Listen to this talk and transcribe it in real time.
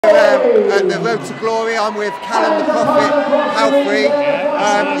at the Road to Glory. I'm with Callum the Prophet Palfrey.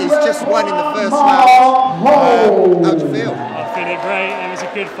 He's just won in the first round. How do you feel? I'm feeling great. It was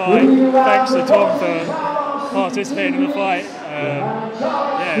a good fight. Thanks to Tom for participating in the fight.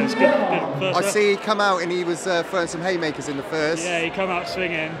 Yeah, it was good first round. I see he come out and he was throwing some haymakers in the first. Yeah, he come out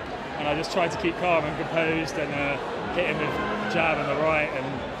swinging, and I just tried to keep calm and composed and hit him with the jab and the right,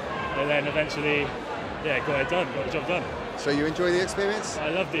 and then eventually, yeah, got the job done. So you enjoy the experience? I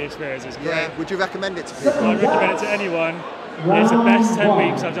love the experience, it's great. Yeah. Would you recommend it to people? I'd recommend it to anyone. It's the best 10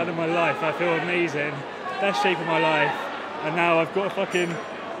 weeks I've done in my life. I feel amazing, best shape of my life, and now I've got a fucking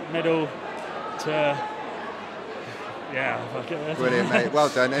medal to, yeah, fucking brilliant, mate, well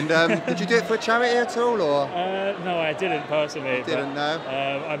done. And did you do it for a charity at all, or? No, I didn't personally. You didn't know?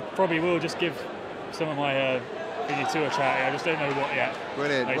 I probably will just give some of my to a charity. I just don't know what yet.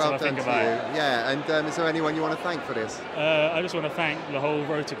 Brilliant, well done to you. Yeah, and is there anyone you want to thank for this? I just want to thank the whole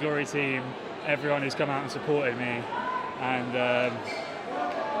Road to Glory team, everyone who's come out and supported me, and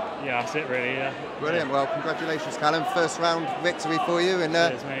yeah, that's it really. Yeah. Brilliant, well congratulations Callum, first round victory for you, and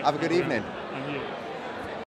cheers, mate. have a good evening. And you.